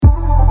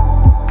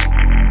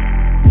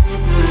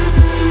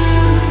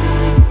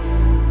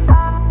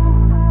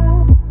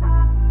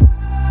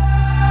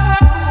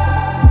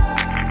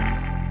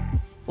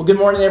Good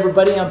morning,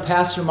 everybody. I'm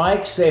Pastor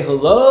Mike. Say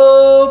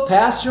hello,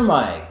 Pastor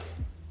Mike.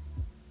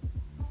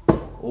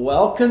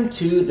 Welcome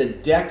to the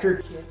Decker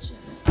Kitchen.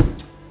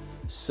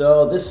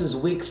 So this is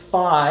week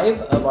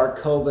 5 of our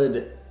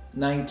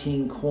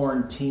COVID-19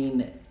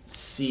 quarantine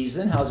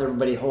season. How's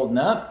everybody holding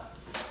up?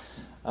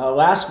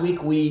 Last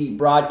week we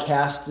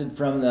broadcasted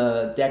from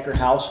the Decker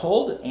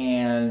household,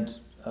 and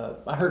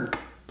I heard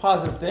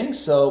positive things,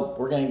 so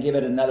we're going to give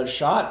it another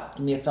shot.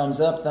 Give me a thumbs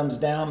up, thumbs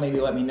down.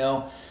 Maybe let me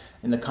know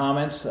in the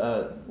comments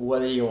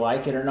whether you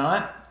like it or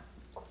not.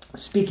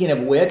 Speaking of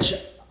which,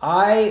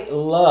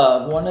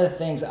 one of the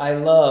things I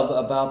love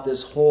about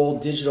this whole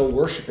digital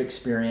worship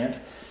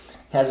experience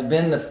has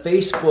been the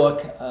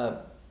Facebook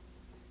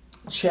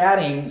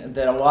chatting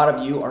that a lot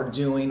of you are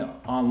doing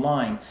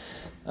online.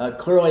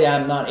 Clearly,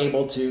 I'm not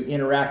able to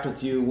interact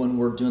with you when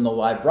we're doing the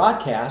live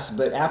broadcast,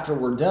 but after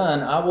we're done,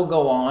 I will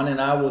go on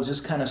and I will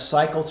just kind of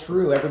cycle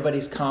through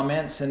everybody's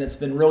comments, and it's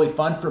been really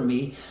fun for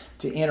me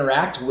to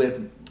interact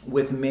with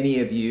many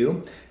of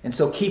you. And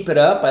so keep it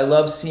up. I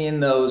love seeing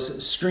those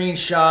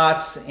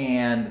screenshots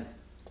and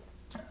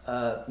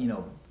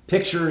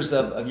pictures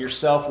of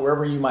yourself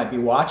wherever you might be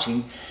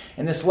watching.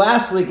 And this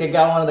last week I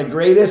got one of the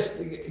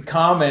greatest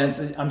comments.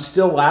 I'm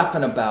still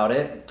laughing about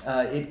it.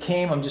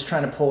 I'm just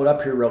trying to pull it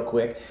up here real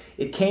quick.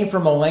 It came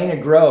from Elena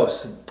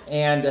Gross.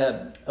 And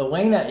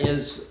Elena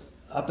is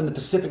up in the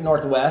Pacific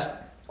Northwest.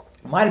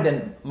 Might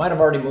have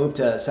already moved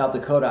to South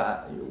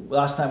Dakota.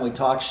 Last time we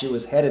talked, she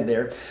was headed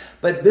there.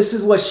 But this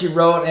is what she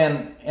wrote,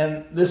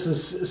 and this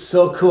is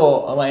so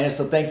cool, Elena,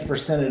 so thank you for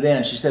sending it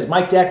in. She says,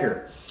 Mike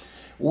Decker,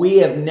 we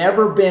have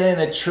never been in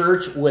a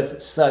church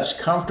with such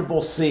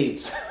comfortable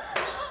seats.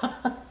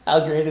 How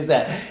great is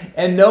that?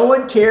 And no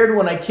one cared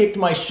when I kicked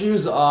my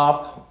shoes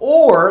off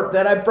or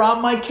that I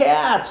brought my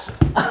cats.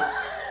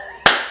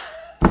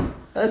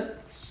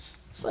 That's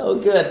so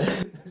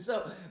good.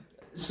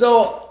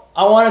 So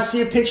I want to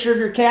see a picture of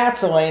your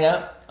cats,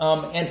 Elena.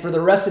 And for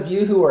the rest of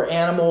you who are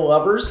animal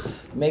lovers,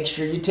 make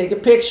sure you take a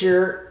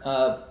picture,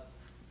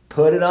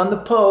 put it on the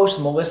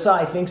post. Melissa,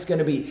 I think, is going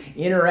to be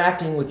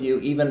interacting with you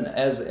even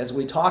as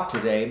we talk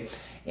today.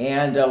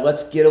 And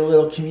let's get a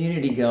little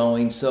community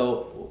going.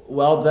 So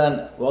well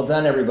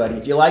done, everybody.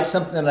 If you like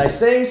something that I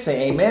say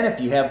amen. If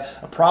you have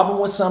a problem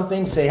with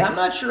something, say, I'm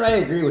not sure I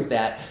agree with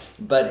that.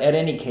 But at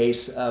any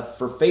case,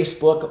 for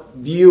Facebook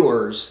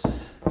viewers,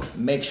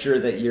 make sure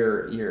that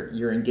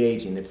you're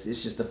engaging. It's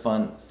just a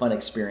fun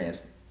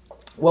experience.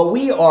 Well,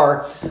 we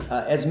are,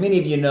 as many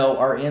of you know,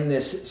 are in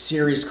this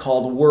series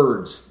called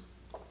Words.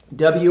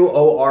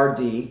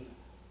 W-O-R-D-S,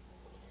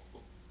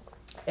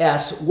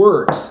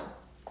 Words.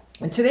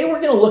 And today we're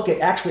going to look at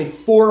actually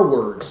 4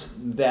 words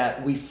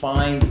that we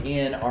find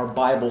in our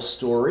Bible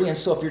story. And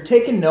so if you're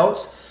taking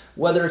notes,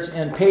 whether it's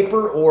in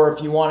paper or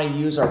if you want to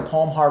use our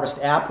Palm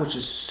Harvest app, which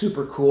is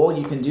super cool,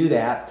 you can do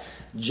that.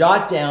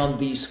 Jot down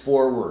these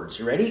 4 words.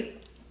 You ready?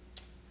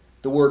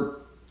 The word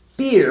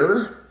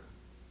fear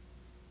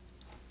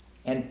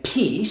and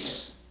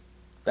peace.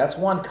 That's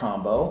one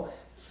combo.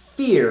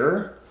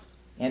 Fear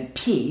and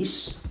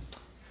peace.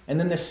 And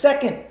then the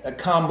second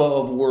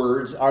combo of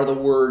words are the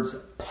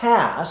words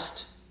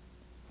past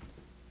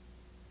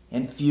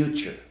and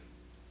future.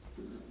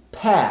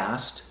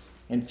 Past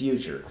and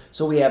future.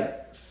 So we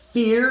have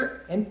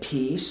fear and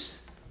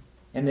peace,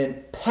 and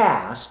then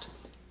past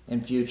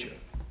and future.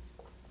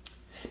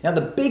 Now,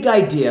 the big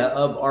idea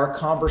of our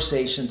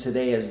conversation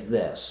today is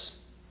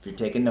this. If you're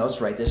taking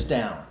notes, write this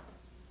down.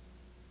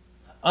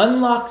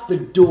 Unlock the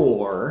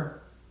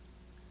door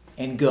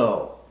and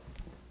go.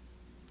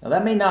 Now,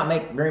 that may not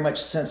make very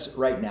much sense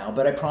right now,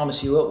 but I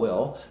promise you it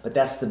will. But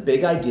that's the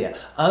big idea.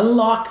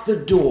 Unlock the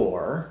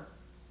door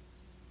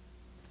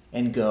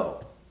and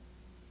go.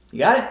 You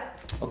got it?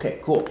 Okay,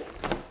 cool.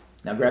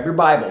 Now grab your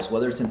Bibles,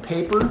 whether it's in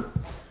paper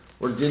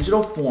or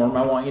digital form.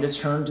 I want you to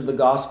turn to the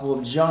Gospel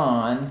of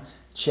John,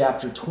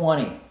 chapter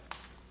 20.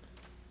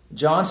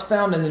 John's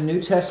found in the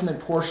New Testament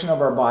portion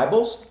of our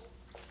Bibles.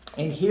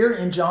 And here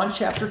in John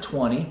chapter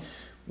 20,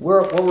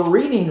 what we're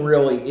reading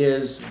really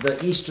is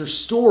the Easter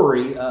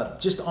story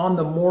just on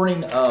the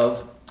morning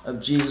of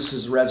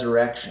Jesus'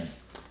 resurrection.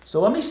 So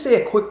let me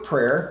say a quick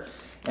prayer,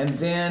 and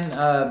then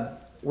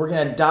we're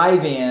going to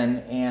dive in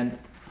and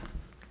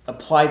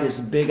apply this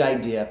big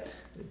idea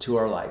to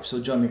our life.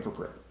 So join me for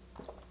prayer.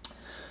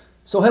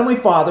 So Heavenly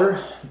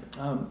Father,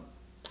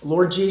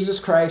 Lord Jesus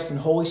Christ and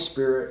Holy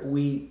Spirit,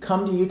 we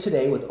come to you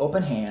today with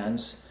open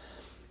hands,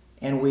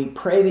 and we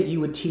pray that you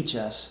would teach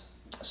us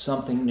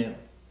something new.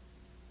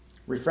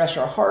 Refresh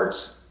our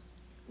hearts,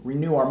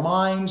 renew our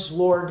minds,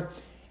 Lord,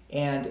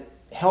 and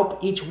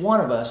help each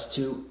one of us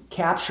to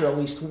capture at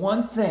least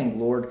one thing,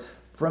 Lord,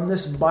 from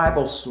this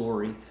Bible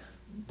story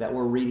that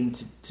we're reading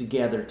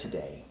together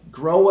today.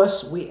 Grow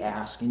us, we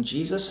ask, in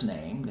Jesus'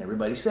 name. And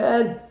everybody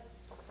said,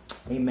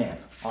 amen.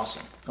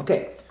 Awesome.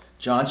 Okay,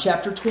 John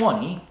chapter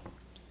 20,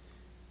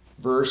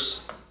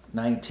 verse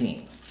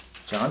 19.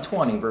 John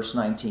 20, verse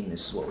 19,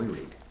 this is what we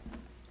read.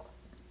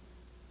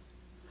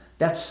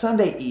 That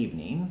Sunday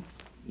evening,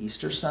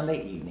 Easter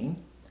Sunday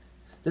evening,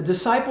 the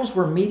disciples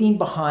were meeting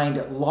behind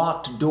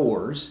locked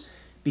doors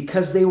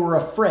because they were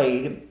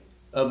afraid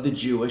of the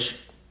Jewish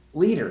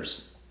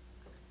leaders.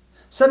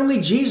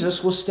 Suddenly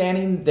Jesus was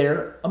standing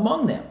there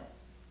among them.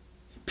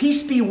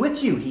 "Peace be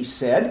with you," he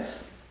said.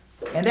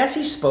 And as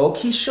he spoke,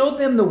 he showed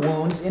them the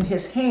wounds in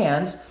his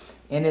hands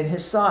and in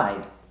his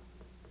side.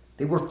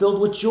 They were filled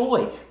with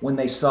joy when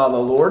they saw the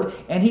Lord,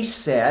 and he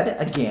said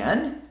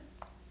again,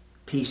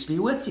 "Peace be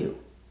with you.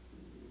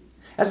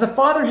 As the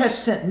Father has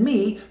sent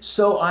me,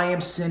 so I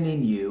am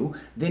sending you."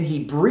 Then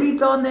he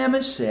breathed on them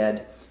and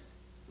said,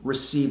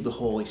 "Receive the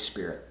Holy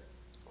Spirit."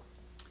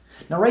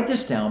 Now write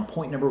this down,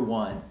 point number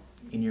 1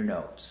 in your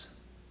notes.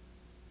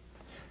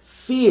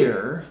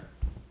 Fear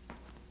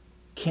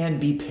can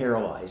be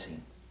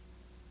paralyzing.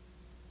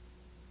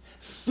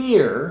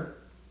 Fear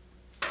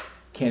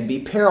can be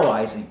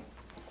paralyzing.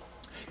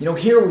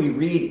 Here we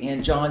read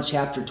in John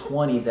chapter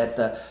 20 that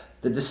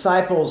the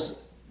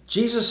disciples,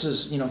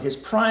 Jesus's, his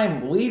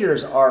prime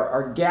leaders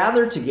are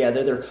gathered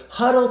together. They're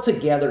huddled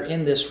together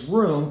in this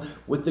room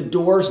with the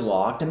doors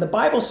locked. And the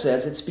Bible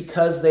says it's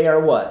because they are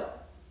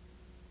what?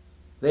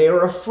 They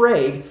are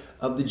afraid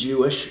of the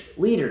Jewish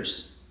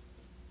leaders.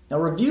 Now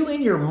review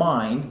in your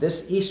mind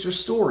this Easter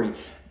story.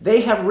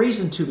 They have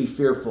reason to be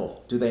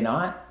fearful, do they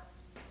not?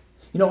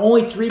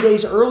 Only 3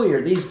 days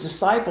earlier, these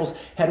disciples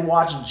had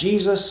watched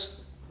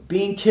Jesus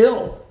being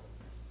killed.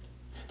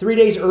 3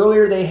 days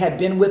earlier, they had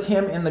been with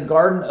him in the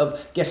Garden of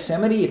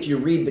Gethsemane. If you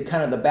read the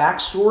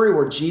backstory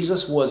where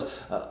Jesus was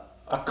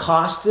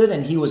accosted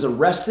and he was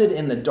arrested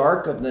in the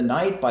dark of the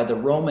night by the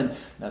Roman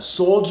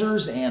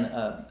soldiers and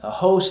a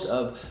host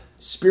of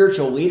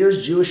spiritual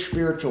leaders, Jewish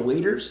spiritual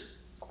leaders.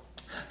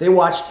 They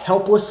watched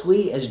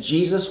helplessly as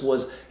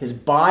his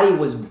body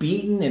was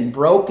beaten and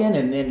broken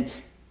and then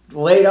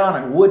laid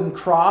on a wooden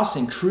cross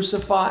and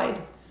crucified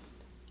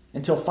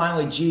until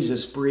finally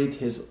Jesus breathed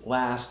his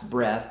last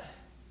breath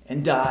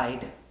and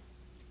died.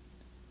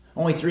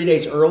 Only 3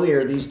 days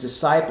earlier, these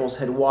disciples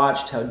had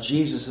watched how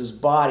Jesus'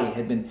 body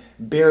had been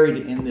buried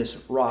in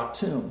this rock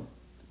tomb.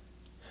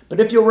 But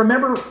if you'll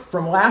remember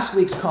from last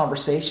week's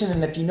conversation,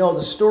 and if you know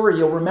the story,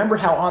 you'll remember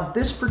how on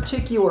this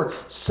particular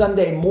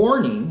Sunday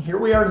morning, here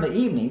we are in the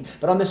evening,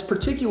 but on this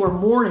particular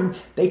morning,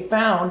 they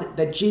found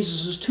that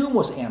Jesus' tomb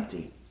was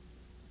empty.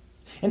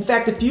 In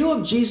fact, a few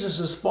of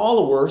Jesus'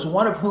 followers,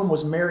 one of whom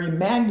was Mary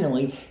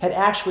Magdalene, had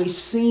actually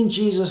seen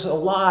Jesus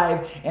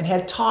alive and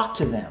had talked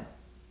to him.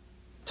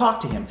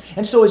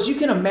 And so as you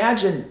can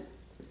imagine,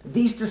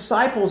 these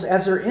disciples,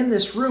 as they're in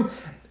this room,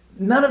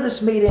 none of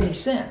this made any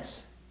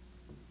sense.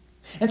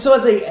 And so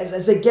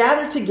as they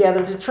gather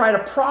together to try to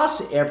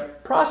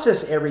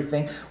process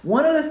everything,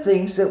 one of the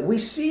things that we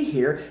see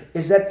here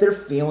is that they're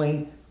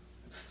feeling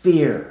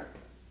fear.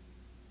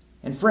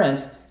 And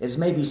friends, as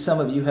maybe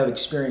some of you have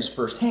experienced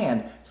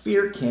firsthand,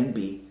 fear can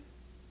be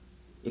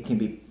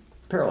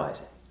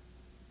paralyzing.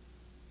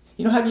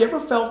 Have you ever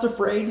felt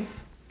afraid?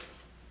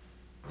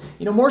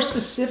 More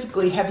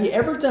specifically, have you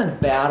ever done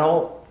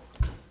battle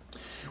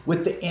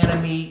with the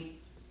enemy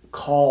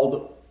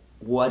called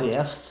what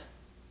if?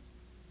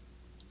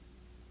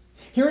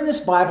 Here in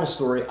this Bible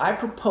story, I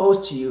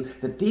propose to you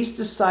that these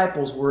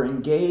disciples were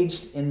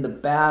engaged in the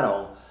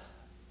battle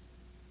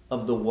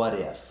of the what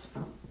if.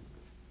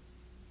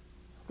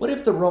 What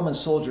if the Roman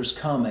soldiers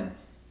come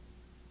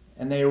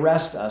and they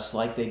arrest us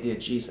like they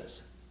did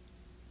Jesus?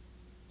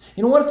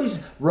 What if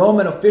these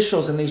Roman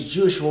officials and these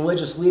Jewish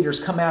religious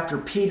leaders come after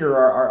Peter,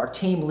 our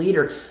team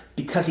leader,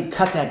 because he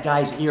cut that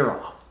guy's ear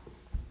off?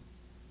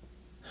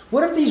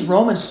 What if these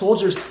Roman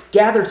soldiers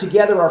gather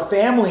together our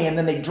family and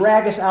then they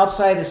drag us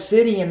outside the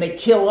city and they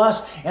kill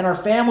us and our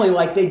family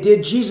like they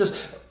did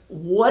Jesus?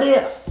 What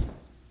if?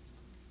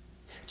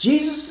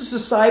 Jesus'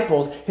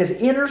 disciples,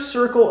 his inner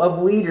circle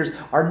of leaders,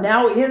 are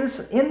now in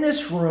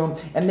this room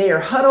and they are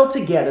huddled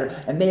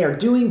together and they are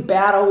doing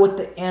battle with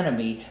the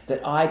enemy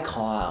that I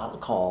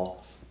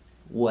call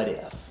what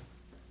if.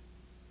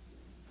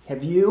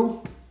 Have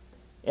you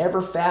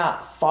ever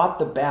fought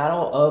the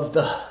battle of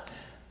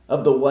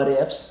the what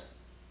ifs?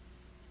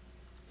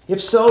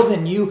 If so,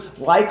 then you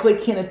likely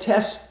can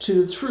attest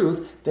to the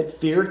truth that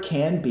fear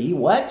can be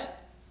what?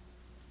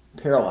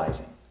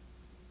 Paralyzing.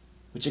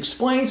 Which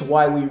explains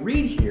why we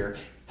read here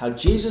how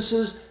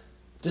Jesus'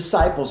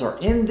 disciples are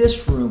in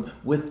this room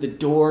with the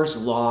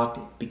doors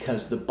locked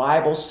because the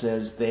Bible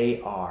says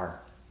they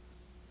are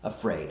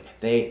afraid.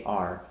 They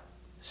are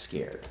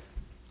scared.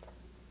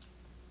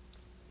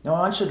 Now, I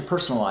want you to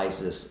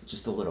personalize this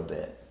just a little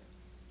bit.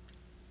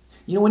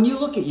 When you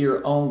look at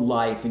your own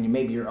life and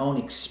maybe your own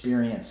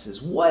experiences,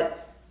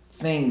 what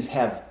things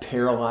have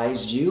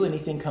paralyzed you?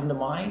 Anything come to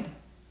mind?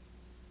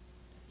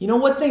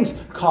 What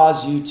things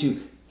cause you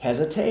to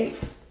hesitate?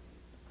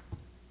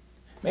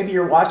 Maybe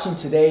you're watching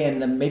today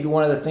and then maybe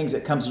one of the things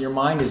that comes to your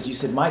mind is you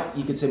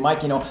could say,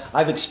 Mike,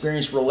 I've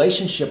experienced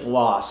relationship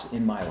loss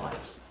in my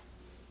life.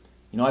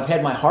 I've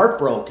had my heart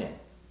broken.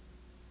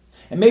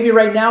 And maybe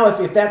right now,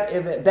 if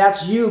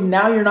that's you,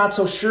 now you're not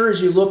so sure as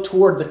you look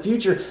toward the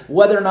future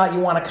whether or not you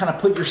want to kind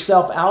of put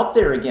yourself out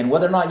there again,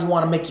 whether or not you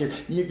want to make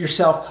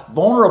yourself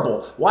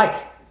vulnerable. Why?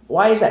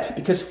 Why is that?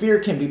 Because fear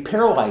can be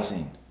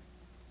paralyzing.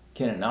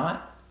 Can it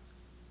not?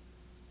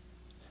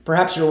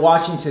 Perhaps you're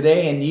watching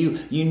today and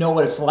you know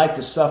what it's like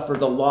to suffer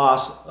the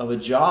loss of a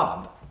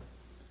job.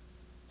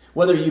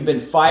 Whether you've been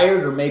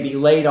fired or maybe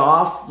laid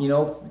off,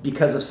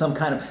 because of some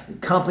kind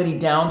of company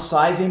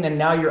downsizing and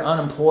now you're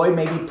unemployed.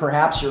 Maybe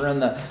perhaps you're in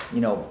the,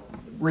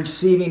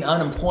 receiving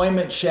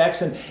unemployment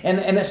checks.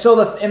 And so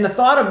the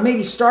thought of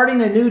maybe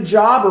starting a new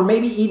job or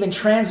maybe even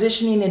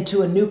transitioning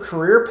into a new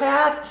career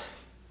path,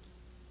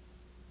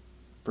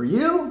 for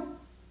you,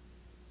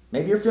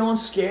 maybe you're feeling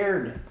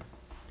scared.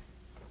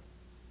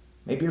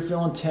 Maybe you're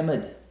feeling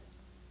timid.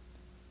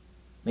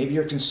 Maybe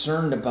you're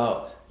concerned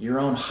about your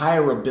own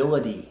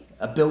ability,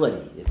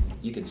 if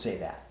you can say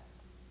that.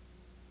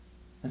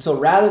 And so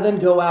rather than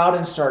go out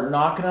and start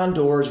knocking on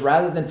doors,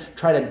 rather than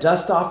try to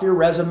dust off your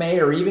resume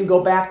or even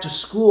go back to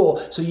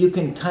school so you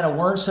can kind of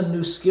learn some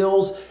new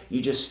skills,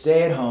 you just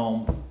stay at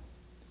home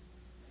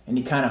and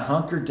you kind of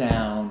hunker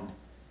down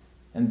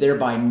and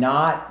thereby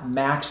not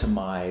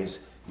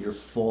maximize your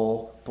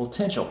full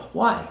potential.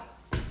 Why?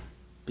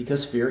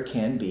 Because fear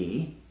can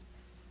be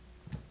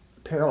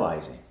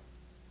paralyzing.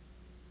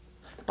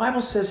 The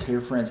Bible says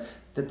here, friends,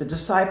 that the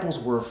disciples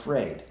were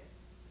afraid.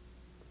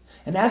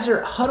 And as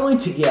they're huddling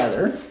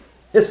together,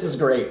 this is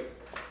great.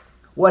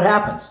 What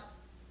happens?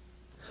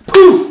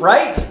 Poof,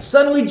 right?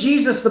 Suddenly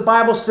Jesus, the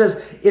Bible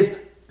says,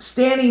 is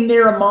standing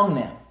there among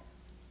them.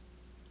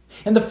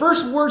 And the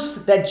first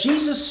words that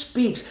Jesus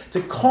speaks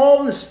to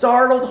calm the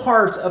startled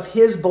hearts of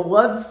his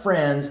beloved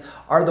friends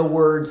are the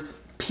words,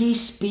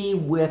 "Peace be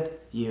with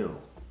you."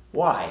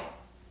 Why?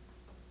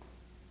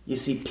 You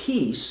see,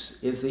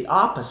 peace is the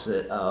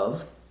opposite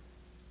of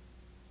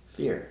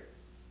fear.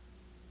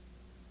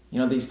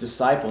 These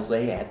disciples,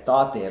 they had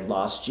thought they had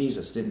lost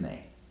Jesus, didn't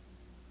they?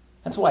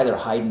 That's why they're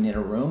hiding in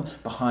a room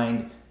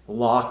behind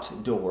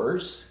locked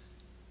doors.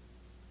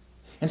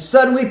 And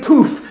suddenly,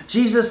 poof,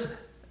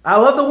 Jesus, I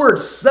love the word,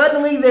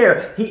 suddenly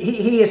there.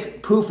 He is,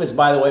 poof is,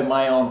 by the way,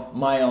 my own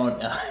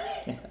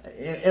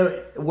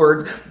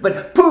words.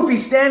 But poof,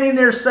 he's standing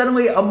there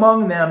suddenly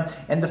among them.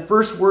 And the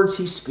first words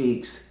he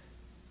speaks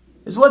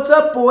is, "What's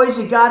up, boys?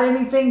 You got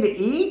anything to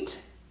eat?"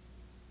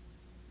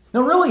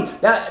 No, really,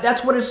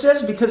 that's what it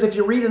says, because if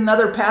you read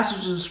another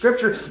passage of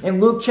Scripture in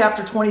Luke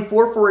chapter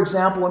 24, for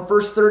example, in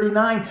verse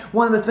 39,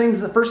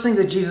 the first things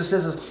that Jesus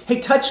says is,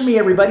 "Hey, touch me,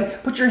 everybody.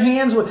 Put your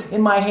hands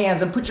in my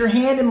hands and put your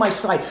hand in my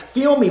side.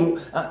 Feel me.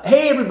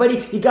 Hey,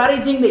 everybody, you got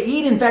anything to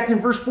eat?" In fact, in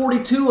verse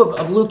 42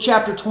 of Luke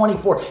chapter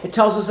 24, it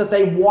tells us that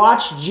they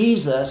watched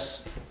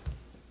Jesus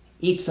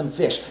eat some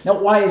fish. Now,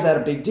 why is that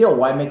a big deal?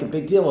 Why make a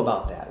big deal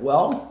about that?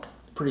 Well,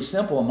 pretty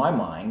simple in my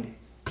mind.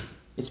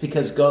 It's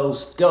because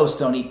ghosts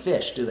don't eat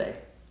fish, do they?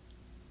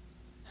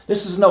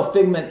 This is no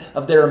figment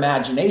of their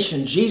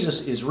imagination.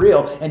 Jesus is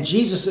real and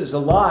Jesus is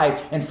alive.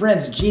 And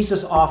friends,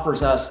 Jesus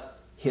offers us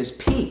his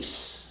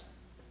peace.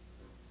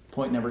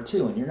 Point number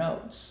 2 in your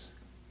notes.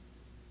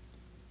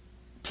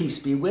 Peace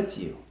be with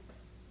you,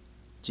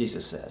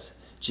 Jesus says.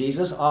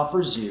 Jesus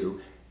offers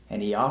you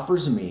and he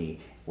offers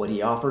me what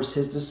he offers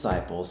his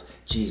disciples.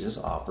 Jesus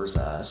offers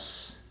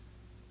us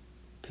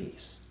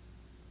peace.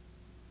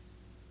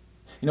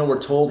 We're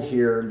told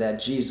here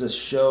that Jesus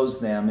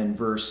shows them in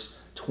verse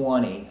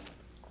 20.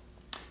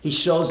 He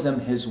shows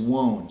them his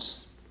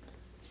wounds.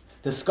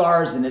 The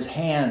scars in his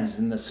hands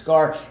and the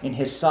scar in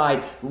his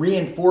side,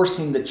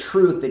 reinforcing the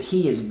truth that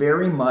he is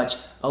very much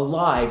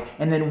alive.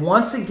 And then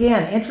once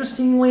again,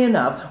 interestingly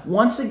enough,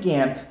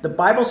 the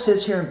Bible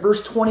says here in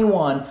verse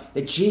 21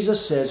 that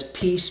Jesus says,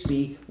 "Peace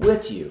be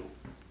with you."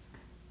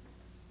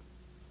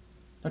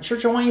 Now,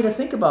 church, I want you to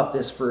think about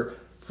this for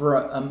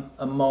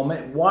a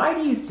moment. Why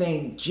do you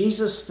think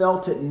Jesus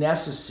felt it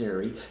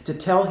necessary to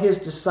tell his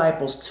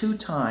disciples 2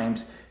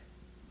 times,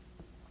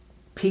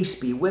 "Peace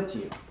be with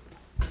you"?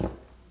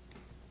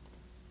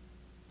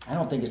 I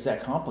don't think it's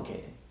that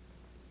complicated.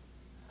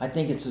 I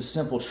think it's a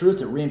simple truth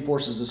that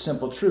reinforces a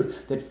simple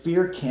truth, that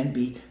fear can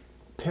be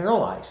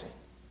paralyzing.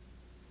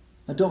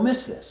 Now, don't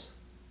miss this.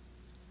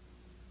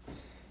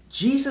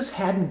 Jesus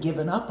hadn't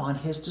given up on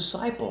his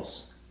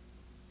disciples.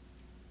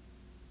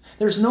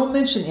 There's no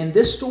mention in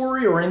this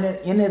story or in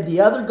any of the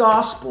other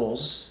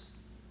Gospels,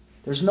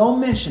 there's no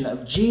mention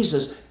of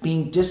Jesus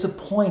being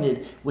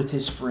disappointed with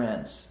his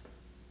friends.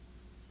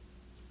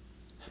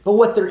 But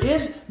what there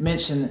is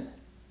mention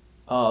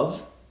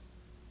of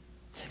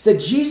is that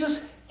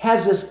Jesus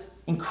has this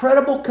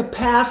incredible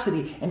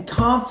capacity and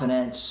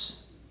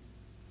confidence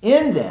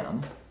in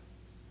them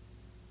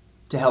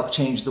to help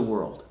change the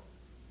world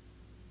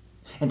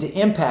and to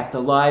impact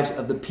the lives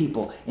of the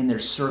people in their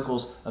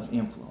circles of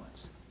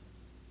influence.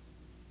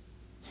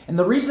 And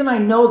the reason I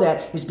know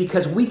that is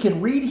because we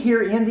can read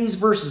here in these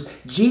verses,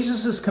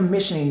 Jesus'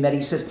 commissioning that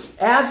he says,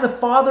 "As the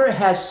Father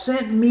has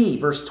sent me,"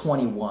 verse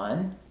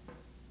 21,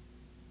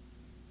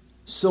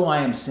 "so I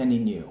am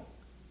sending you.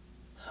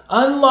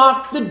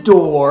 Unlock the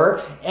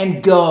door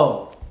and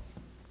go."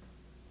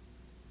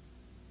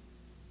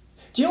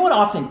 Do you know what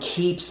often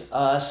keeps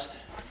us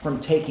from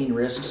taking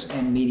risks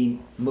and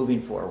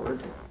moving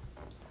forward?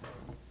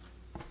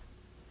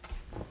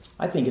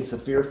 I think it's the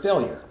fear of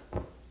failure.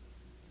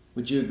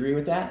 Would you agree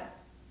with that?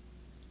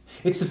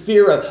 It's the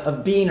fear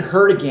of being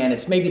hurt again.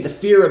 It's maybe the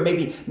fear of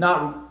maybe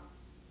not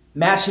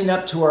matching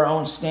up to our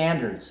own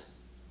standards.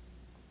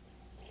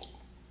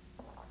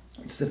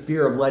 It's the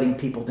fear of letting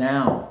people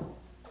down,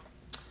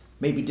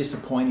 maybe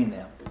disappointing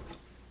them.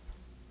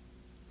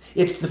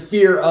 It's the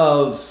fear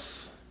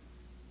of,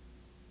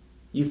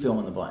 you fill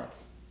in the blank.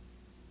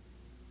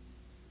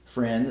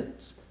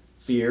 Friends,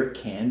 fear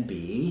can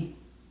be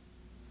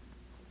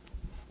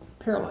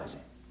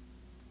paralyzing.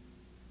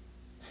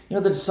 You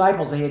know, the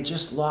disciples, they had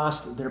just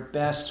lost their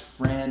best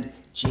friend,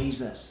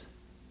 Jesus.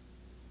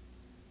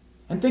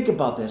 And think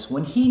about this.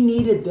 When he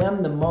needed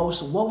them the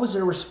most, what was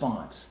their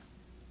response?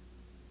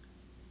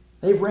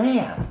 They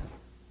ran.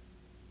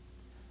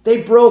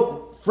 They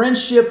broke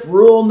friendship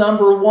rule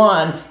number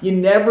 1. You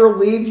never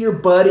leave your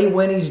buddy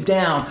when he's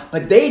down.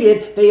 But they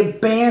did. They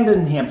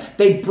abandoned him.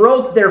 They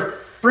broke their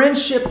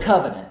friendship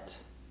covenant.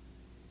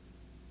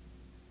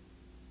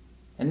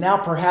 And now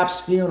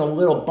perhaps feeling a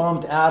little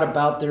bummed out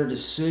about their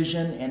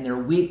decision and their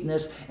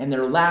weakness and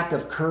their lack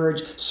of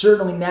courage,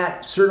 certainly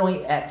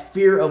at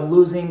fear of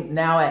losing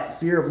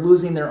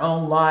their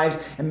own lives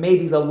and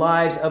maybe the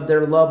lives of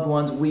their loved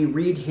ones, we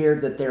read here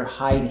that they're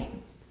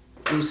hiding.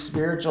 These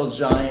spiritual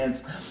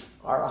giants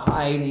are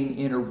hiding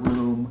in a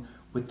room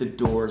with the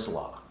doors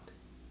locked.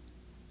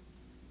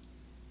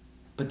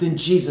 But then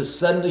Jesus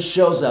suddenly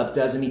shows up,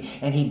 doesn't he?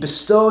 And he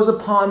bestows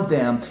upon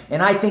them,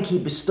 and I think he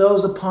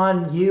bestows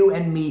upon you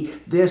and me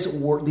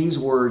these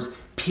words,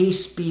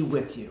 peace be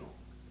with you.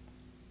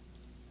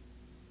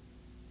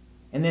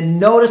 And then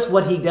notice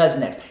what he does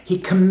next. He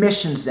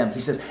commissions them. He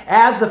says,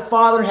 as the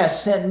Father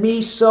has sent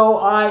me, so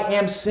I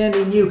am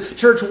sending you.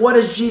 Church, what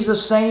is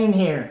Jesus saying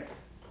here?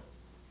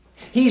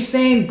 He's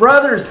saying,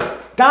 brothers,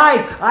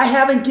 guys, I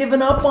haven't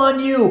given up on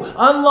you.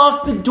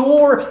 Unlock the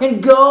door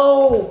and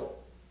go.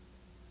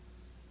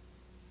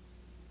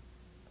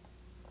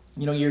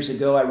 You know, years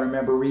ago, I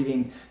remember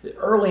reading,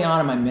 early on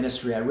in my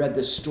ministry, I read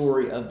this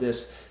story of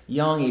this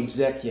young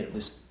executive,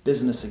 this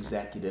business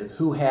executive,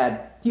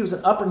 he was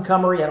an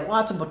up-and-comer, he had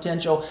lots of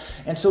potential,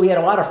 and so he had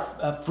a lot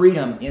of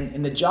freedom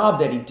in the job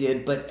that he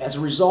did, but as a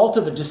result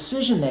of a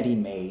decision that he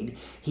made,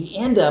 he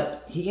ended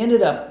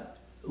up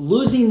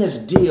losing this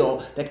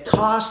deal that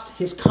cost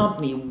his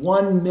company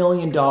 $1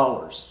 million.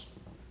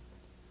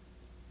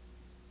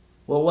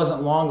 Well, it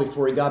wasn't long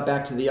before he got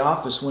back to the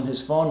office when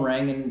his phone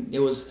rang, and it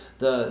was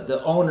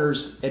the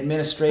owner's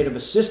administrative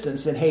assistant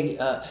said, hey,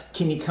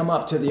 can you come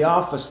up to the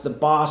office? The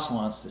boss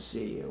wants to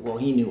see you. Well,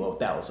 he knew what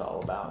that was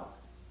all about.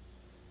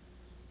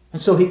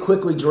 And so he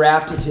quickly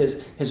drafted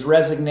his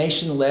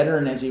resignation letter,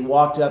 and as he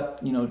walked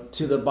up,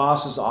 to the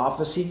boss's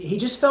office, he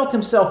just felt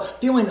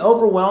himself feeling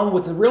overwhelmed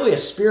with really a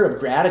spirit of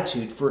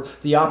gratitude for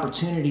the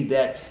opportunity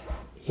that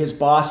his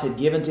boss had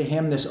given to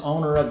him, this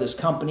owner of this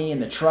company,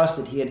 and the trust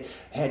that he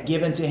had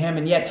given to him.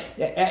 And yet,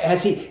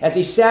 as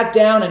he sat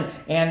down,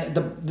 and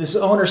this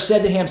owner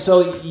said to him,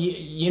 so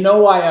you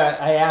know why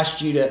I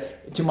asked you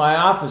to my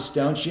office,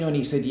 don't you? And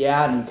he said,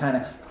 yeah. And he kind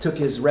of took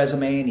his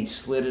resume and he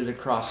slid it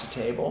across the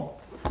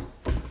table.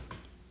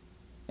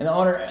 And the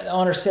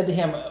owner said to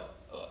him,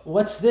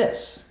 what's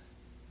this?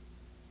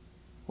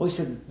 Well, he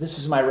said, this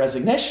is my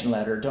resignation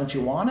letter. Don't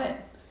you want it?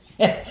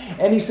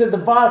 And he said the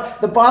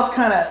boss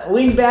kind of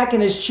leaned back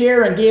in his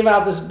chair and gave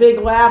out this big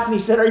laugh, and he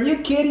said, are you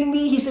kidding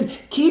me? He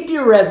said, keep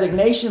your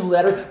resignation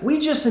letter. We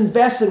just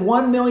invested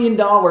 $1 million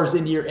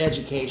into your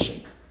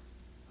education.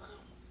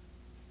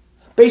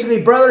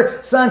 Basically,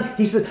 brother, son,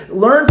 he said,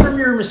 learn from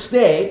your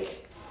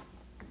mistake,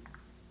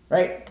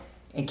 right?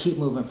 And keep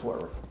moving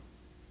forward.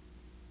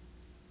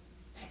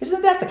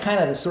 Isn't that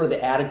the sort of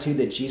the attitude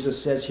that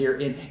Jesus says here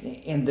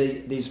in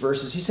these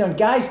verses? He's saying,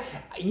 guys,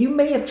 you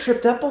may have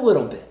tripped up a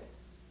little bit.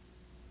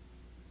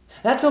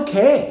 That's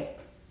okay.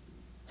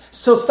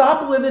 So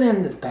stop living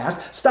in the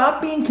past.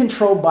 Stop being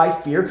controlled by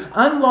fear.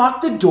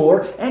 Unlock the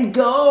door and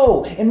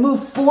go and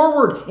move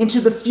forward into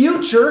the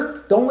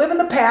future. Don't live in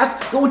the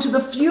past. Go into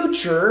the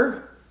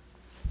future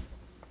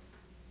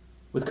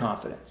with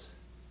confidence.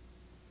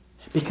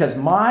 Because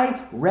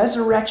my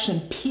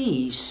resurrection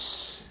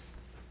peace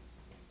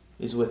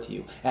is with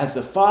you. As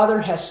the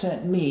Father has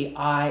sent me,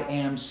 I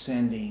am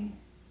sending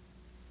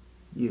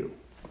you.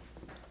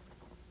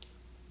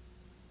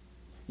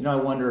 I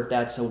wonder if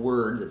that's a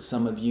word that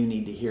some of you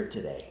need to hear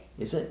today.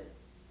 Is it?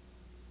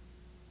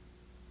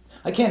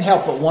 I can't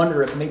help but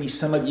wonder if maybe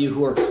some of you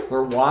who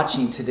are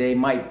watching today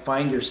might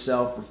find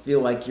yourself or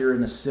feel like you're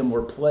in a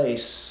similar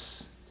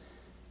place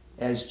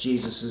as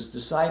Jesus'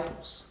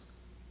 disciples.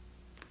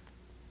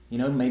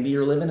 Maybe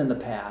you're living in the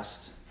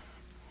past.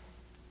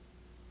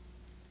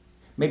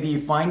 Maybe you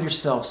find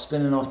yourself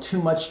spending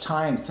too much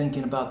time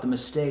thinking about the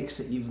mistakes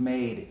that you've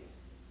made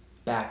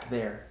back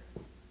there.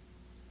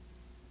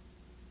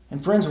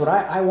 And friends, what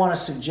I want to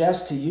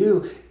suggest to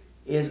you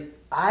is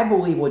I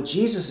believe what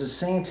Jesus is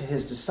saying to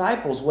his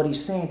disciples, what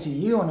he's saying to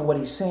you and what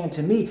he's saying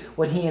to me,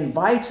 what he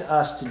invites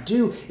us to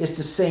do is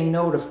to say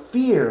no to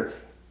fear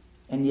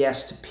and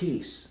yes to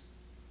peace.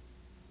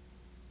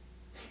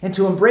 and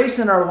to embrace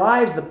in our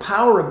lives the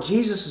power of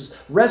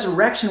Jesus'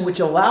 resurrection, which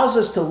allows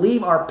us to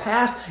leave our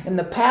past in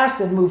the past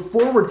and move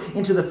forward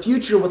into the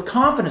future with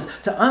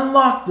confidence, to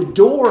unlock the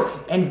door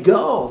and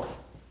go.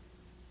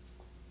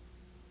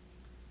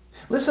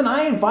 Listen,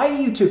 I invite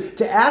you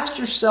to ask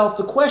yourself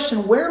the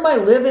question, where am I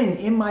living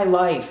in my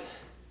life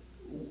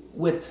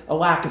with a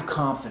lack of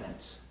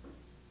confidence?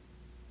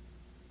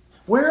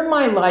 Where in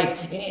my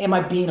life am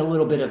I being a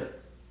little bit of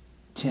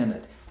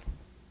timid?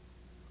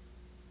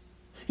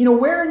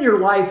 Where in your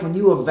life, when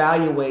you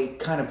evaluate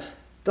kind of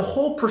the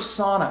whole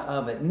persona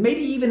of it, and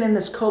maybe even in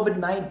this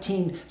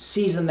COVID-19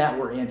 season that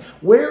we're in,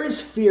 where is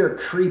fear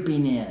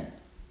creeping in?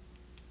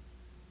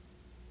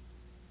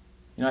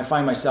 I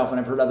find myself, and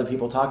I've heard other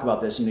people talk about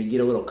this, you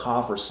get a little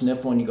cough or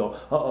sniffle and you go,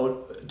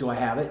 uh-oh, do I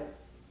have it?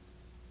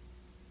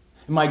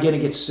 Am I going to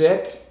get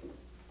sick?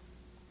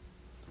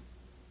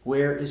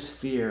 Where is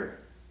fear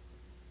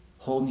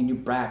holding you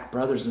back?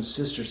 Brothers and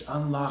sisters,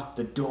 unlock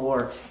the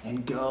door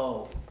and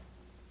go.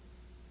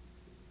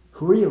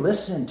 Who are you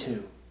listening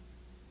to?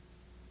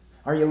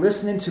 Are you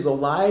listening to the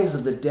lies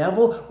of the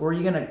devil, or are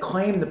you going to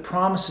claim the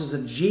promises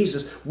of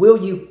Jesus?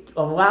 Will you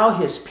allow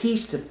his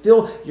peace to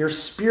fill your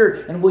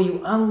spirit, and will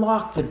you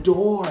unlock the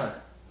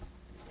door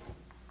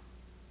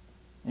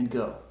and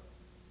go?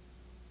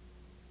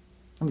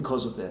 Let me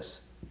close with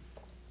this.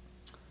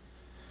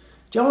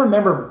 Do y'all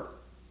remember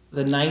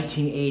the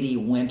 1980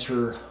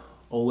 Winter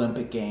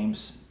Olympic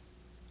Games?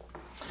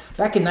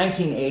 Back in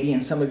 1980,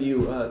 and some of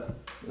you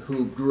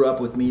who grew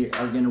up with me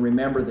are going to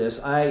remember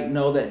this, I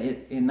know that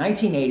in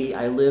 1980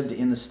 I lived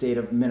in the state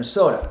of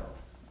Minnesota,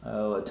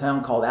 a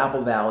town called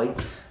Apple Valley,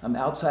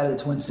 outside of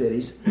the Twin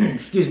Cities.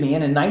 Excuse me.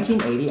 And in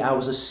 1980 I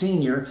was a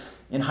senior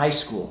in high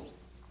school.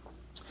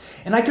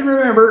 And I can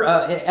remember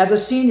as a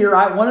senior,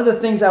 one of the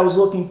things I was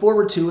looking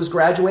forward to was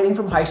graduating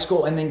from high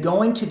school and then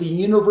going to the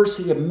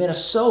University of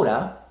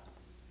Minnesota,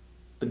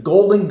 the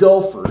Golden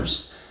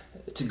Gophers,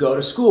 to go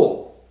to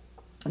school.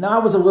 Now, I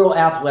was a little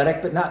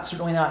athletic, but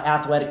certainly not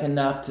athletic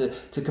enough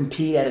to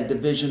compete at a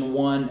Division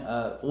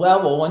I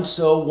level. And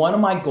so one of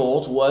my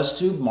goals was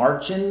to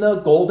march in the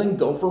Golden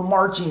Gopher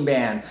Marching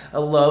Band. I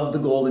love the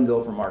Golden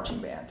Gopher Marching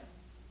Band.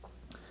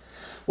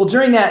 Well,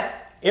 during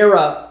that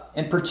era,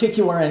 in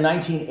particular in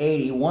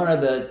 1980, one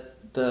of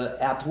the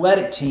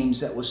athletic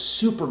teams that was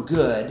super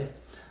good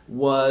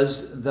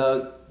was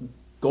the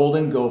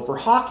Golden Gopher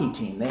hockey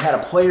team. They had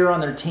a player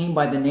on their team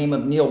by the name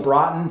of Neil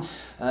Broughton.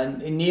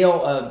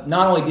 Neil,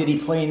 not only did he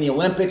play in the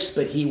Olympics,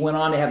 but he went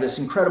on to have this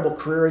incredible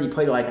career. He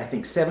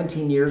played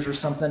 17 years or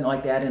something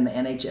like that in the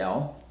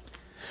NHL.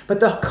 But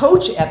the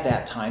coach at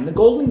that time, the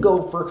Golden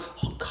Gopher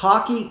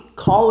hockey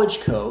college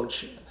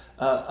coach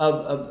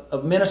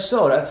of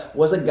Minnesota,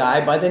 was a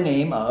guy by the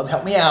name of,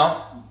 help me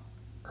out,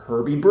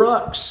 Herbie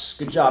Brooks.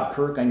 Good job,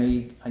 Kirk. I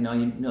know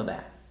you know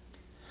that.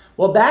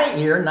 Well, that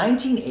year,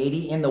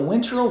 1980, in the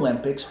Winter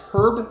Olympics,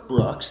 Herb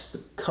Brooks, the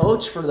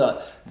coach for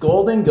the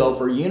Golden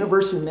Gopher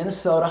University of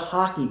Minnesota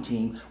hockey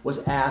team,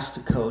 was asked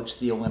to coach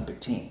the Olympic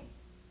team.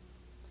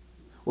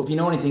 Well, if you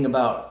know anything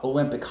about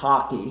Olympic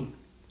hockey,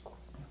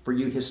 for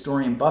you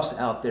historian buffs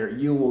out there,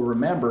 you will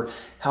remember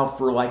how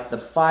for the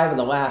 5 of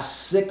the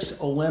last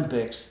 6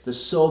 Olympics, the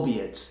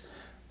Soviets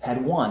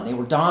had won. They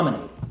were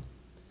dominating.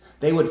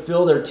 They would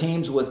fill their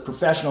teams with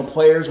professional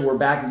players, where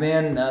back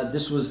then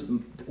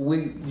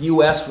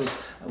U.S.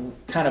 was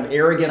kind of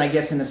arrogant, I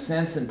guess, in a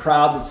sense, and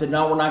proud, that said,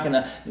 no, we're not going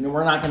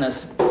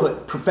to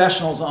put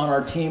professionals on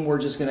our team. We're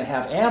just going to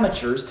have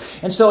amateurs.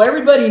 And so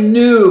everybody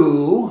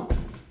knew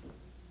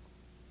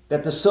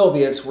that the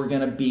Soviets were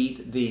going to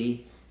beat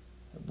the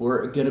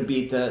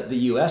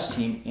U.S.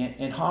 team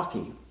in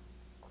hockey.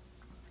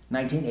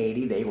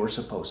 1980, they were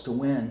supposed to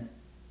win.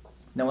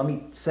 Now let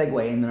me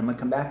segue, and then I'm going to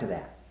come back to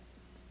that.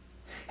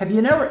 Have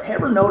you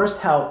ever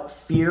noticed how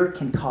fear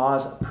can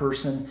cause a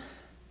person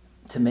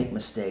to make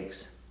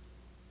mistakes?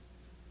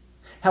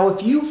 How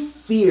if you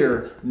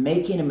fear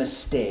making a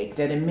mistake,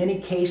 that in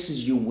many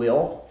cases you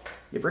will.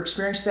 You ever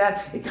experienced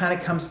that? It kind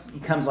of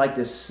becomes like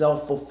this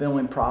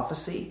self-fulfilling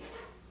prophecy.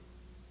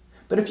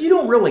 But if you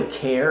don't really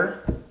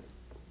care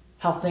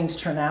how things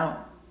turn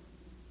out,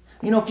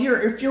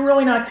 if you're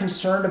really not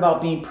concerned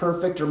about being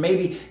perfect, or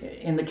maybe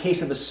in the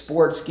case of a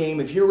sports game,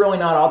 if you're really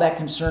not all that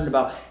concerned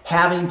about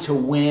having to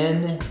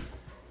win,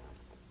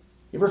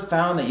 you ever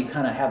found that you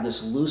kind of have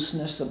this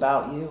looseness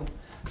about you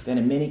that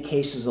in many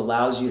cases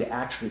allows you to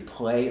actually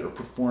play or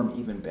perform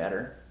even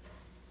better?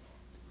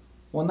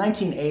 Well, in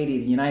 1980,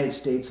 the United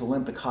States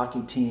Olympic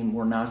hockey team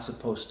were not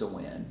supposed to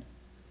win.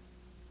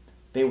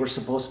 They were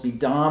supposed to be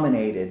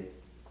dominated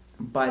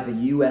by the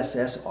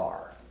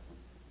USSR.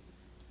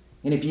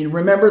 And if you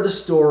remember the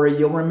story,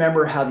 you'll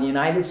remember how the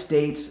United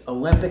States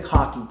Olympic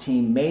hockey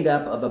team, made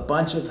up of a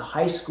bunch of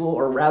high school,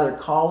 or rather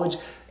college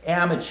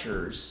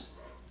amateurs,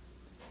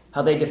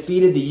 how they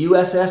defeated the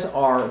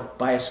USSR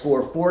by a score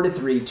of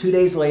 4-3. 2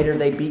 days later,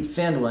 they beat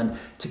Finland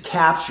to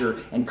capture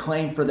and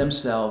claim for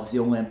themselves the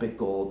Olympic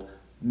gold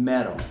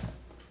medal.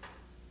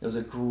 It was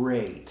a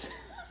great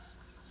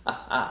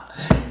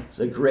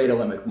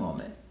Olympic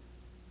moment.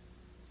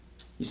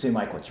 You say,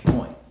 Mike, what's your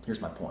point?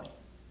 Here's my point.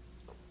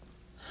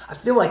 I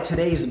feel like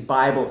today's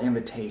Bible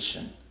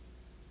invitation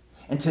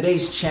and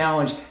today's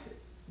challenge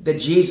that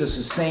Jesus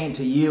is saying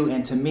to you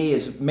and to me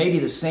is maybe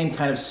the same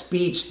kind of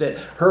speech that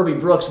Herbie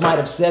Brooks might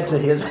have said to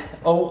his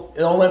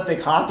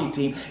Olympic hockey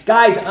team.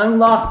 Guys,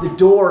 unlock the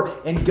door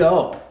and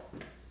go.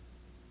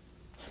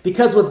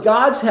 Because with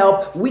God's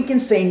help, we can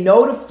say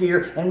no to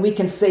fear and we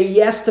can say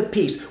yes to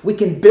peace. We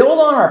can build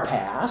on our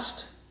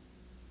past,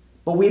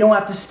 but we don't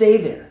have to stay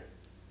there.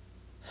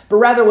 But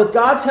rather, with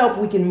God's help,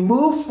 we can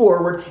move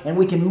forward and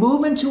we can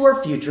move into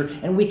our future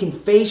and we can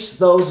face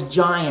those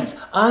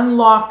giants.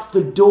 Unlock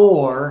the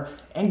door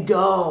and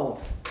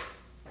go.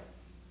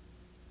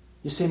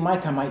 You say,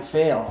 Mike, I might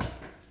fail.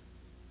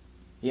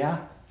 Yeah?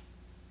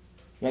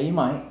 Yeah, you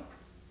might.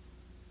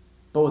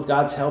 But with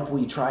God's help, will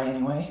you try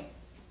anyway?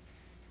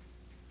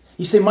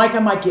 You say, Mike, I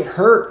might get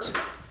hurt.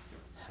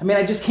 I mean,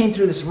 I just came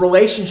through this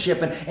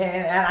relationship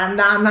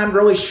and I'm not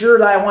really sure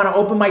that I want to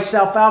open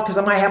myself out because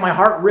I might have my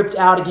heart ripped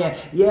out again.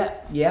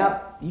 Yeah,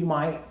 you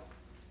might.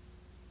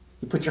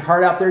 You put your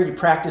heart out there, you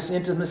practice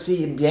intimacy,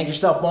 you make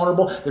yourself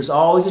vulnerable. There's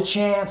always a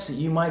chance that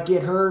you might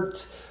get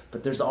hurt,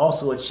 but there's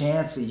also a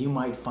chance that you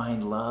might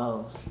find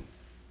love.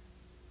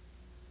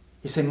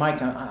 You say,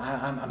 Mike,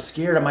 I'm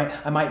scared.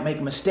 I might make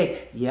a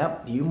mistake.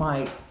 Yep, you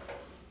might.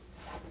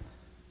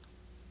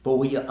 But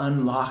will you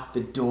unlock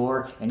the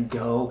door and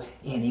go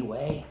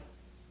anyway?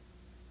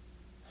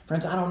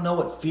 Friends, I don't know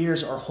what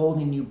fears are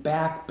holding you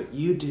back, but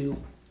you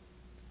do.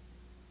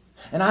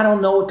 And I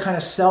don't know what kind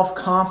of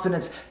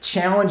self-confidence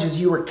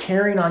challenges you are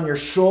carrying on your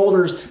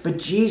shoulders, but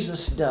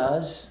Jesus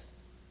does.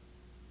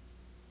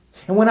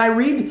 And when I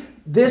read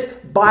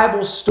this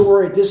Bible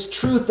story, this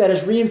truth that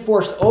is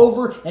reinforced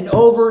over and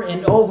over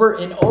and over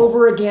and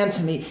over again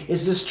to me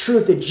is this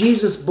truth that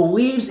Jesus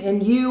believes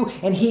in you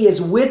and He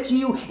is with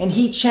you and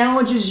He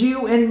challenges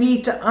you and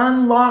me to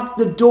unlock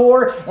the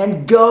door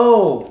and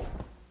go.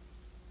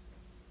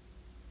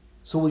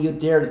 So will you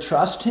dare to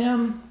trust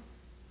Him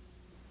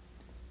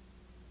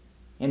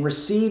and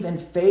receive in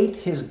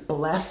faith His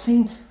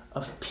blessing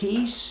of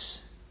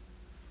peace?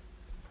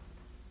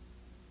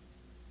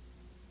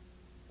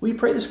 Will you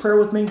pray this prayer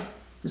with me?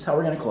 This is how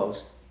we're going to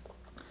close.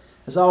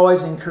 As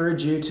always, I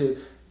encourage you to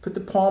put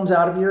the palms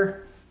out of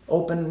your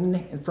open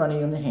in front of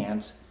you in the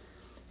hands.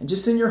 And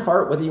just in your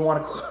heart, whether you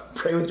want to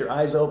pray with your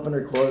eyes open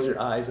or close your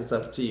eyes, it's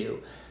up to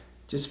you.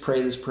 Just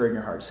pray this prayer in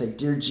your heart. Say,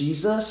 Dear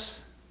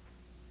Jesus,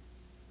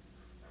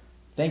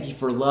 thank you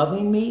for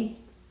loving me.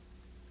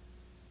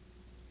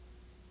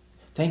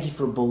 Thank you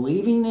for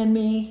believing in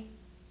me.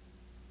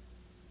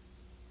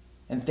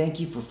 And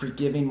thank you for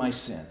forgiving my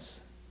sins.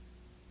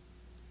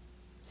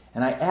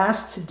 And I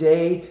ask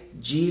today,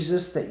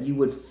 Jesus, that you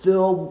would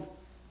fill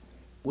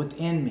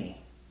within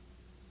me,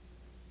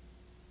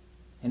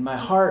 in my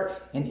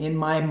heart and in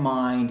my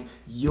mind,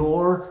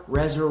 your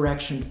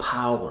resurrection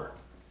power,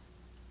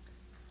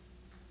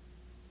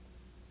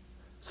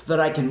 so that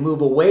I can move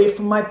away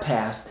from my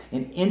past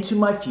and into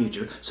my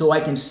future, so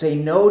I can say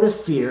no to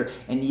fear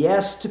and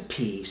yes to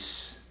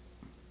peace.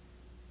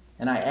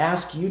 And I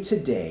ask you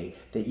today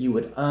that you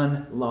would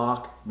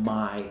unlock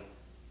my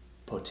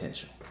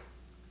potential.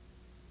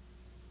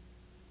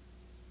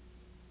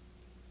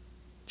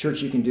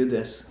 Church, you can do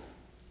this.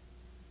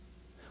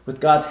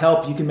 With God's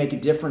help, you can make a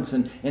difference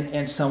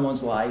in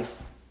someone's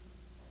life.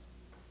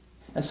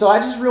 And so I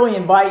just really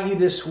invite you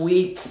this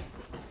week,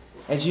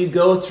 as you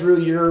go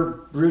through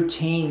your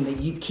routine,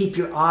 that you keep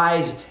your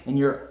eyes and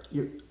you're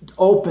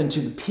open to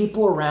the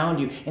people around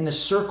you and the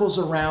circles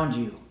around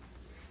you.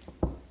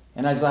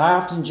 And as I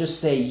often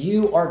just say,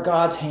 you are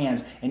God's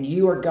hands and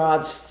you are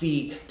God's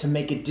feet to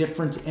make a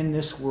difference in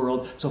this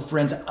world. So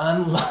friends,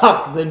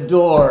 unlock the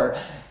door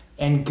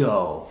and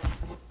go.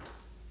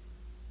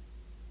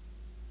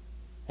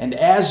 And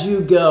as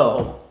you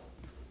go,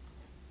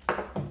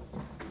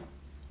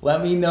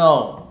 let me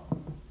know.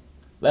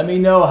 Let me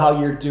know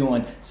how you're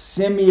doing.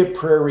 Send me a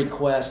prayer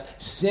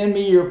request. Send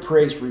me your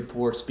praise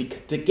reports.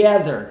 Because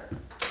together,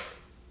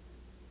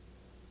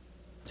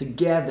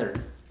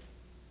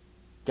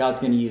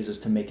 God's going to use us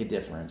to make a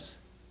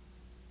difference.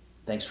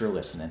 Thanks for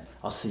listening.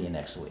 I'll see you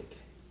next week.